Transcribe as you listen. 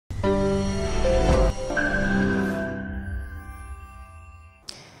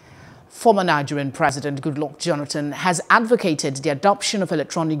Former Nigerian President Goodluck Jonathan has advocated the adoption of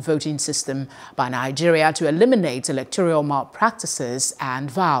electronic voting system by Nigeria to eliminate electoral malpractices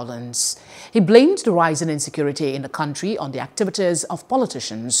and violence. He blamed the rising insecurity in the country on the activities of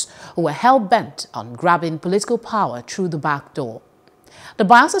politicians who were hell-bent on grabbing political power through the back door. The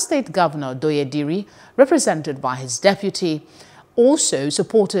Bayelsa State Governor Doye Diri, represented by his deputy, also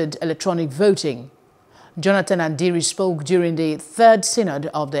supported electronic voting. Jonathan and Diri spoke during the third synod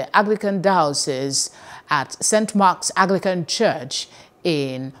of the Anglican Diocese at St. Mark's Anglican Church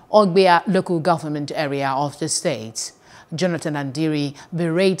in Ogbia local government area of the state. Jonathan and Diri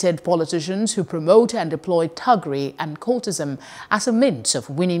berated politicians who promote and deploy thuggery and cultism as a means of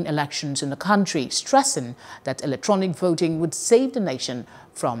winning elections in the country, stressing that electronic voting would save the nation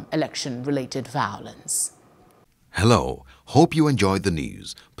from election-related violence. Hello, hope you enjoyed the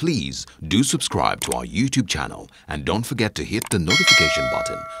news. Please do subscribe to our YouTube channel and don't forget to hit the notification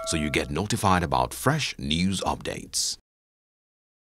button so you get notified about fresh news updates.